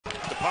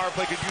power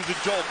play could use a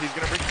jolt. He's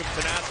going to bring some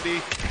tenacity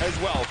as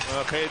well.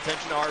 Pay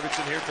attention to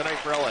Arvidsson here tonight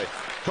for LA.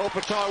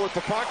 Kopitar with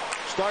the puck.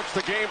 Starts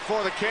the game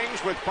for the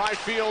Kings with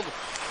Byfield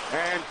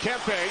and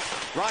Kempe.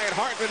 Ryan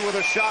Hartman with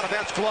a shot, and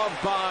that's gloved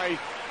by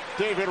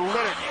David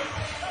Riddick.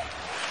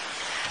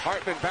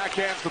 Hartman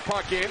backhands the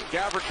puck in.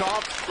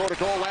 Gavrikov scored a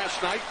goal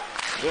last night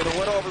with a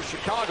win over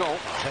Chicago.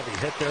 Heavy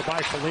hit there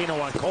by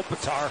Foligno on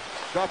Kopitar.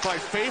 Got by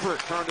Faber,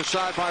 turned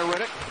aside by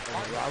Riddick.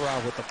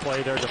 Rara with the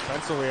play there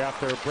defensively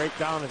after a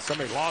breakdown, and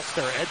somebody lost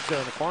their edge there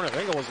in the corner. I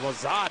think it was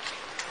Lazat.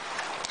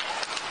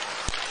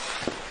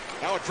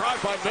 Now a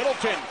drive by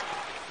Middleton.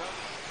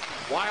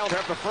 Wild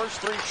have the first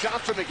 3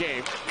 shots in the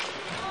game.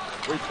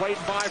 We played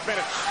 5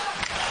 minutes.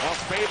 Now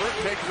Faber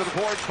taken to the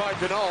boards by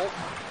Deneau.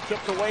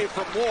 Tipped away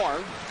from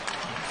Moore.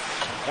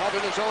 Held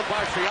in the zone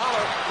by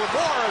Fiala. With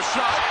Moore, a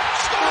shot.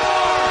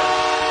 Score!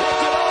 With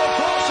Deneau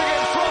crossing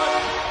in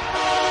front.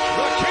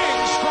 The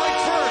Kings strike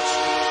first.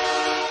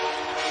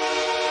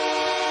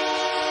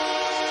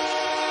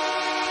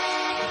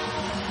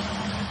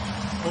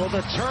 Well,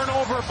 the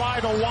turnover by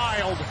the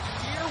Wild.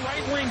 Here,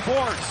 right wing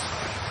boards.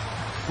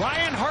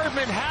 Ryan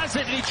Hartman has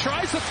it, and he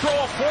tries to throw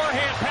a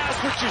forehand pass,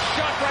 which is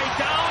shut right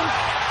down.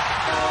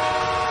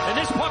 And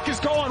this puck is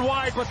going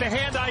wide with the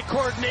hand-eye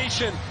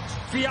coordination.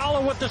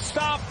 Fiala with the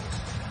stop,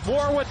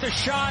 Moore with the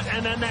shot,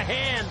 and then the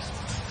hand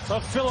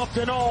of Philip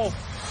Deneau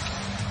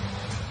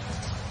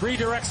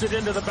redirects it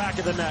into the back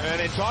of the net.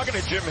 And in talking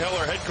to Jim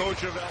Hiller, head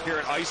coach of here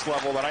at ice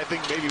level, that I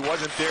think maybe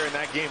wasn't there in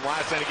that game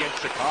last night against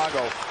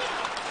Chicago.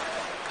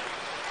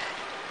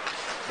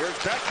 Here's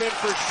Beckman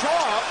for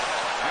Shaw.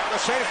 And the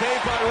save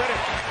made by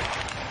Riddick.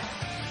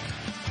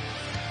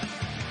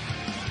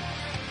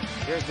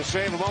 Here's the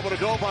save a moment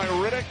ago by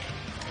Riddick.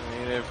 I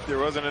mean, if there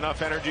wasn't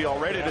enough energy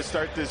already to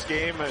start this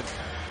game, and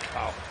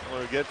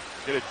we'll get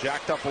it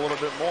jacked up a little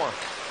bit more.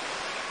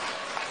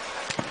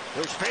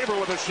 There's Faber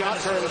with a shot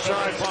turned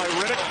aside by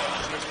Riddick.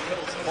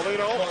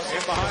 Foligno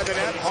in behind the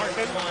net.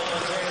 Hartman.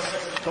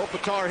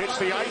 Kopitar hits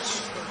the ice.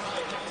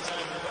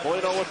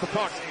 Foligno with the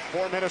puck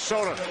for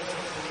Minnesota.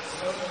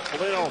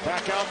 Foligno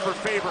back out for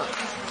Faber.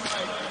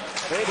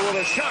 Faber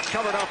with a shot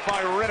covered up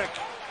by Riddick.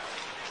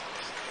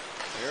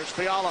 Here's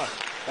Fiala.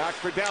 Back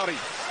for Doughty.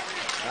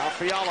 Now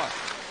Fiala.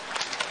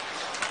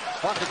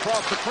 Puck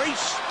across the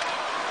crease.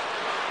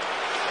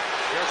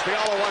 Here's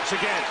Fiala once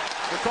again.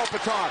 For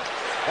Kopitar.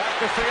 Back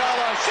to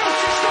Fiala.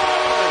 Shoots and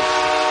scores!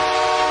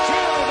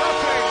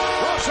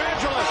 2-0 Los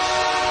Angeles.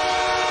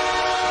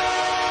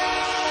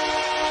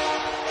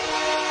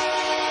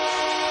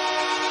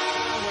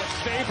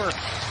 Faber.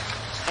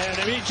 And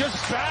I mean, just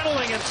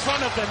battling in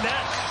front of the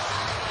net.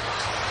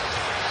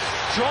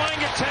 Drawing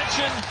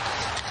attention.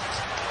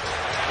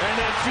 And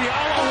then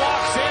Fiala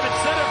walks in.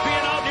 Instead of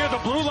being out near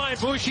the blue line,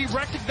 Bush, he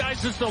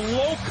recognizes the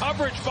low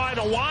coverage by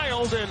the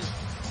Wild, and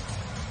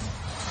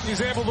he's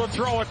able to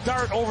throw a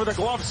dart over the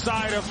glove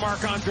side of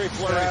Marc-Andre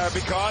Fleury.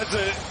 Because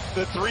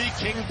the 3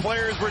 King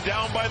players were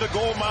down by the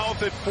goal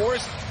mouth, it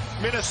forced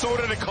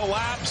Minnesota to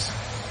collapse.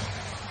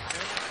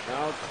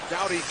 Now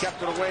Doughty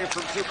kept it away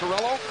from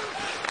Zuccarello.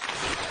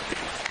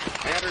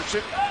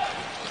 Anderson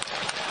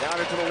down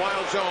into the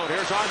Wild zone.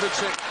 Here's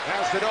Arvidsson.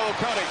 Has Deneau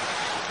cutting.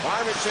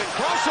 Arvidsson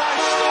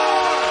cross-ice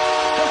score!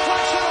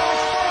 Deflection off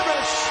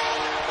Forbes.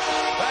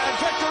 And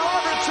Viktor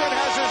Arvidsson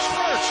has his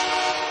first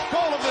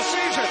goal of the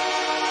season.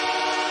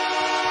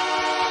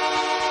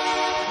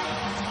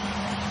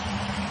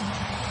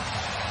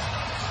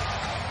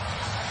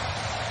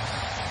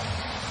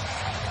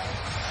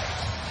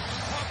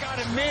 Puck out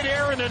in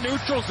midair in the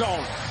neutral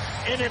zone.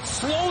 And it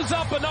slows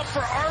up enough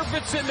for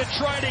Arvidsson to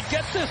try to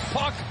get this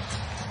puck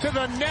to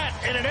the net.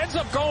 And it ends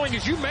up going,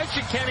 as you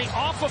mentioned, Kenny,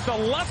 off of the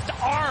left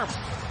arm.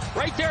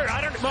 Right there.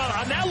 Well,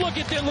 on that look,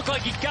 it didn't look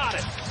like he got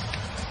it.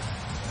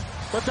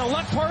 But the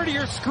left part of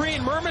your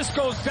screen, Mermis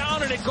goes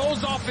down and it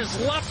goes off his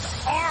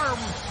left arm.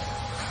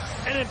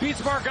 And it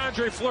beats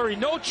Marc-Andre Fleury.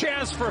 No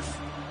chance for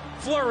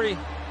Fleury.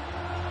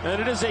 And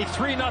it is a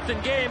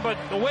 3-0 game. But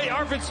the way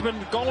Arvidsson's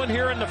been going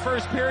here in the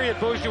first period,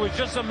 Bush, it was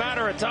just a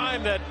matter of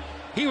time that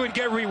he would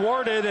get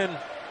rewarded, and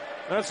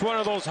that's one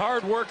of those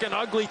hard-working,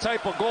 ugly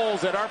type of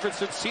goals that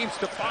Arvidsson seems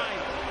to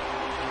find.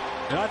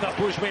 And I thought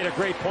Bush made a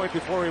great point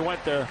before he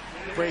went there,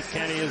 break,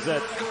 Kenny, is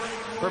that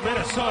for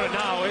Minnesota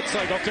now, it's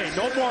like, okay,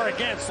 no more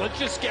against. Let's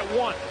just get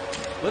one.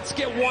 Let's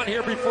get one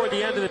here before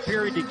the end of the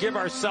period to give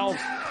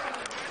ourselves.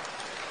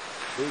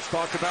 Bush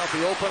talked about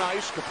the open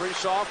ice.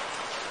 Kaprizov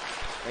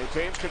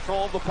maintains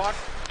control of the puck.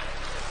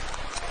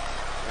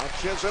 Now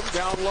Chisholm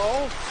down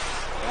low.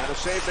 And a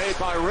save made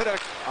by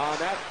Riddick on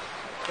that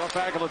tough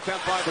angle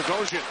attempt by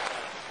Bogosian.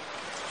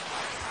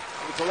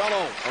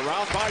 Zuccarello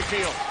around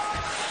Byfield.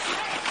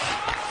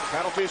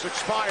 Penalties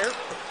expire.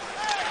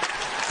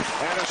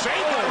 And a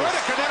save by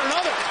Riddick, and then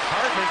another.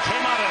 Hartman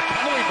came out of the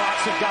penalty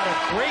box and got a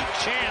great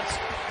chance.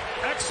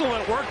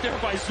 Excellent work there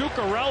by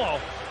Zuccarello.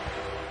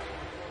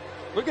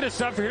 Look at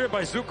this effort here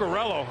by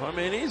Zuccarello. I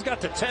mean, he's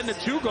got the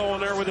 10-2 going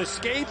there with his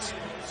skates.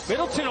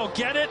 Middleton will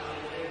get it.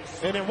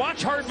 And then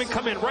watch Hartman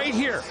come in right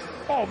here.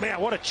 Oh, man,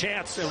 what a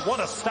chance. And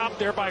what a stop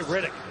there by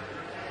Riddick.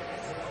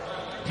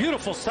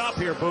 Beautiful stop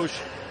here, Bush.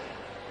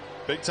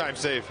 Big time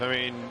save. I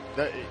mean,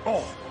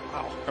 Wow.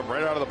 come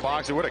right out of the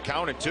box. It would have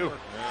counted too.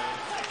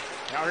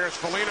 Now here's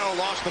Foligno,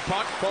 lost the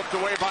puck, poked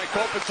away by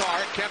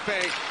Kopitar.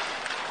 Kempe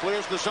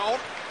clears the zone.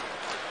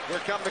 Here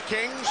come the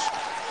Kings.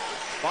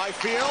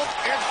 Byfield,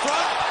 in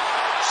front.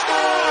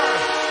 Score!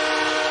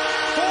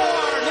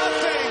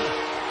 4-0.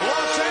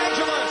 Los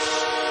Angeles.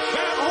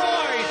 Matt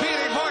Roy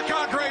beating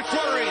Marc-Andre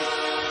Fleury.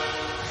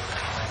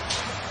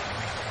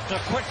 A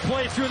quick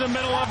play through the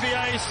middle of the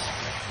ice.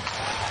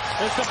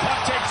 As the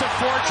puck takes a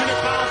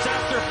fortunate bounce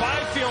after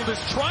Byfield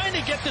is trying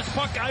to get this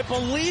puck, I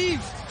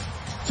believe,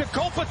 to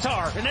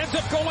Kopitar, and ends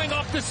up going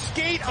off the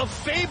skate of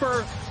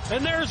Faber.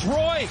 And there's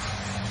Roy,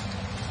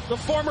 the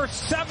former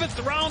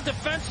 7th round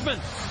defenseman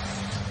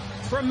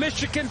from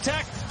Michigan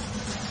Tech.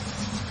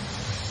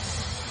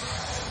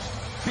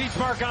 Beats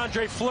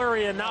Marc-Andre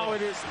Fleury, and now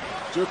it is.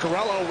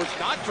 Zuccarello was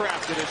not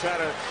drafted, has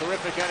had a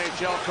terrific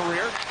NHL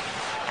career.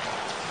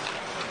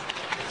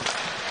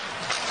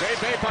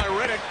 Save made by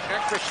Riddick.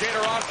 Extra skater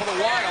on for the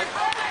Wild.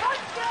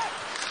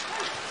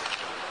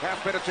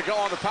 Half minute to go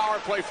on the power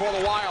play for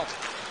the Wild.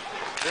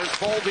 There's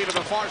Boldy to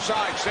the far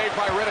side. Saved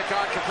by Riddick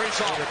on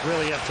Kaprizov.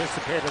 Really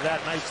anticipated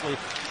that nicely.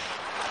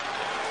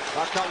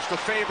 Now comes to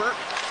Faber.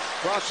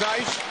 Cross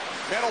ice.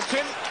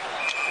 Middleton.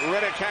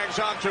 Riddick hangs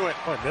on to it.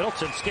 Boy,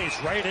 Middleton skates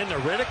right into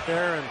Riddick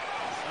there, and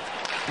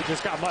he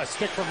just got a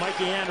stick from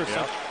Mikey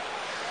Anderson. Yep.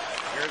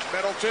 Here's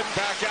Middleton.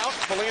 Back out.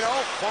 Foligno.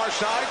 Far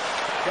side.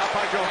 Got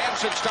by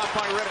Johansson. Stopped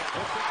by Riddick.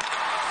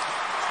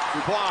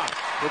 Dubois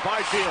to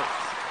Byfield.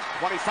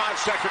 25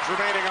 seconds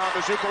remaining on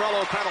the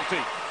Zuccarello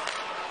penalty.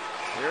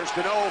 Here's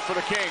Deneau for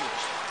the Kings.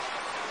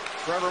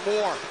 Trevor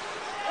Moore.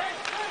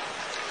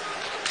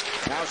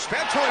 Now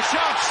Spence for a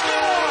shot.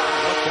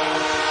 Score!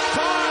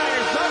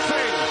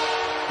 5-0.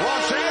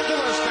 Los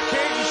Angeles, the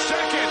Kings'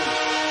 second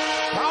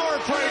power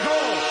play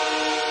goal.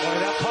 Boy,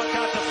 that puck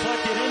got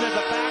deflected into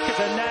the back of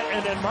the net,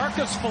 and then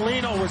Marcus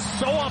Foligno was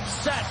so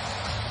upset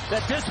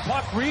that this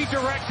puck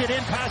redirected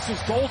in past his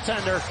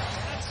goaltender.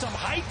 That's some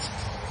height.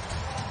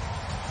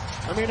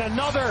 I mean,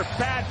 another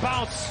bad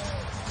bounce.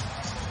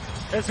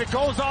 As it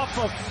goes off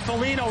of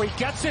Foligno, he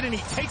gets it and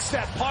he takes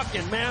that puck,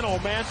 and man, oh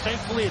man,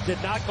 thankfully it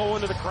did not go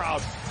into the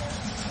crowd.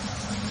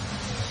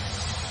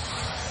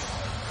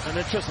 And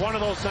it's just one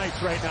of those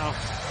nights right now,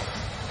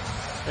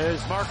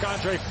 as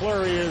Marc-Andre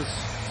Fleury is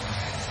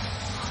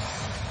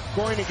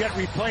going to get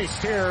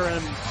replaced here,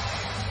 and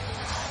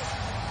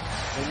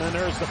then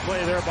there's the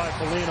play there by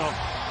Foligno.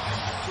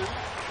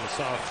 We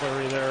saw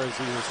Fleury there as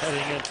he was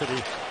heading into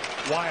the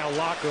Wild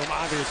locker room.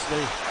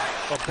 Obviously,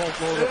 a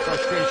boatload of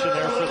frustration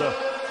there for the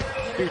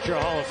future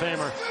Hall of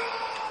Famer.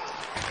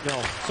 You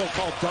know,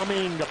 so-called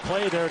dummying the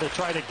play there to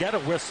try to get a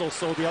whistle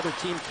so the other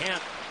team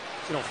can't,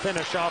 you know,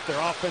 finish off their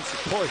offensive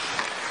push.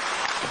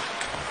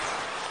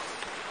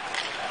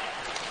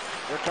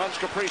 Here comes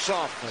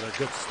Kaprizov. Another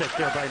good stick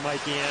there by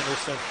Mikey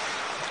Anderson.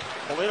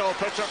 Foligno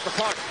picks up the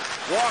puck.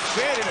 Walks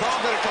in,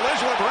 involved in a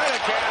collision with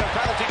Riddick, and a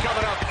penalty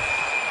coming up.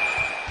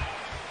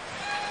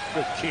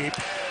 Good keep.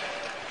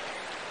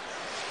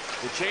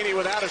 Duchesne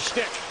without a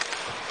stick.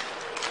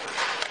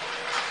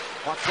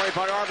 Puck played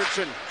by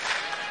Arvidsson.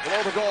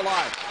 Below the goal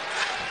line.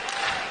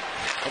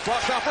 A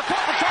bust off for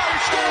Kopitar. He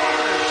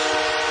scores!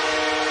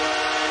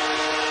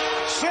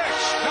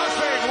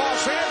 6-0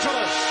 Los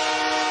Angeles.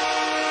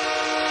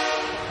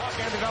 Puck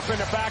ended up in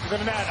the back of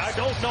the net. I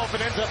don't know if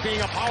it ends up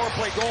being a power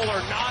play goal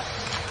or not.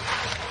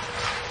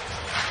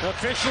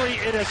 Officially,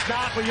 it is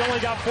not, but you only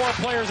got 4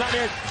 players on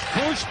it.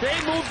 Bush, they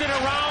moved it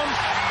around.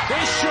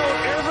 They showed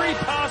every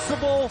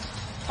possible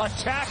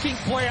attacking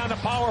play on the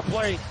power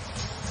play,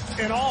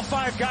 and all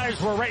 5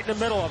 guys were right in the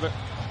middle of it.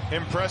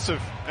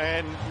 Impressive.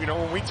 And, you know,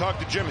 when we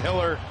talked to Jim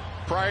Hiller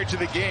prior to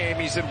the game,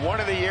 he said one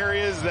of the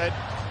areas that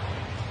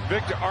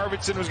Viktor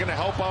Arvidsson was going to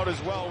help out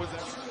as well was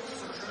that.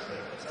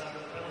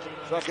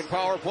 Second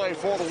power play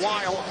for the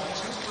Wild.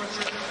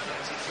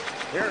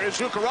 Here is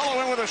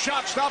Zuccarello in with a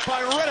shot stopped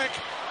by Riddick.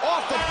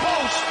 Off the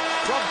post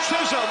from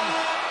Chisholm.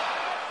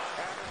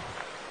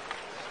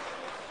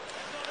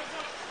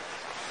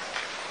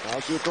 Now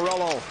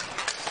Zuccarello.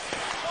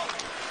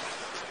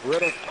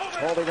 Riddick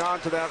holding on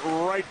to that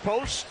right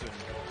post. The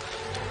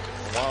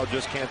Wild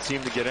just can't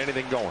seem to get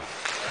anything going.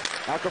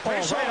 Now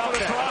Kaprizov right for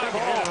the drive.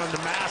 hit him on the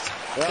mask.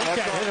 Yeah, I think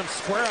that right. hit him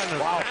square on the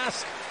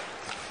mask.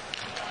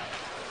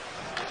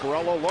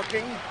 Zuccarello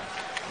looking.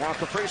 Now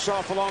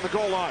Kaprizov along the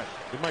goal line.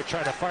 He might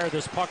try to fire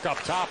this puck up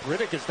top.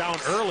 Riddick is down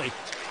early.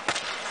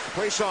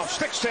 Kaprizov,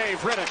 stick save,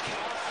 Riddick.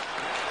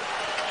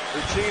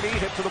 Duchesne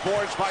hit to the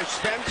boards by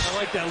Spence. I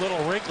like that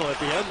little wrinkle at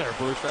the end there,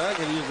 Bruce. I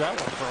could use that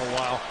one for a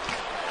while.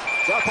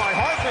 Stopped by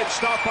Hartman,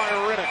 stopped by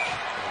Riddick.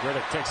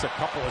 Riddick takes a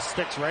couple of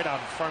sticks right out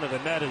in front of the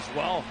net as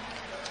well.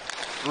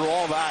 Through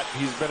all that,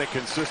 he's been a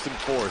consistent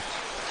force.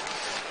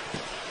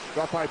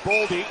 Got by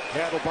Boldy,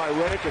 handled by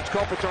Riddick. It's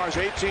Kopitar's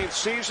 18th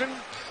season.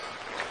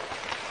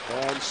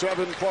 And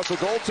 7 plus a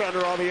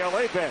goaltender on the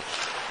LA bench.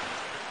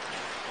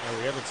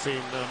 We haven't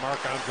seen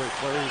Marc-Andre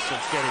Fleury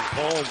since getting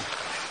pulled.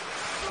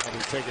 And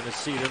he's taking a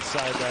seat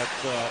inside that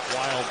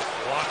Wild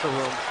locker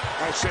room.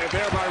 Nice save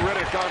there by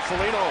Riddick on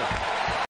Foligno.